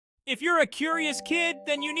If you're a curious kid,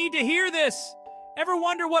 then you need to hear this. Ever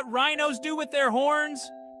wonder what rhinos do with their horns?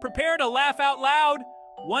 Prepare to laugh out loud.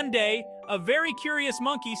 One day, a very curious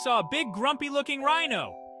monkey saw a big grumpy-looking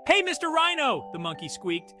rhino. "Hey, Mr. Rhino," the monkey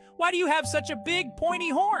squeaked. "Why do you have such a big, pointy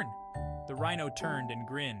horn?" The rhino turned and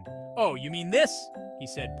grinned. "Oh, you mean this?" he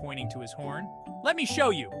said, pointing to his horn. "Let me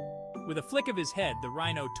show you." With a flick of his head, the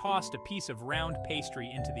rhino tossed a piece of round pastry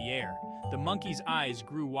into the air. The monkey's eyes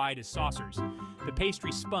grew wide as saucers. The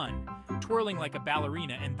pastry spun, twirling like a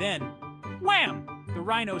ballerina, and then, wham! The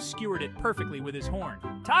rhino skewered it perfectly with his horn.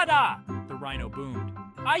 "Ta-da!" the rhino boomed.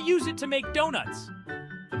 "I use it to make donuts."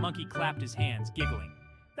 The monkey clapped his hands, giggling.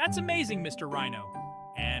 "That's amazing, Mr. Rhino."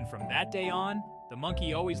 And from that day on, the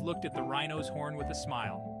monkey always looked at the rhino's horn with a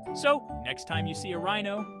smile. So, next time you see a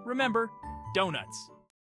rhino, remember, donuts.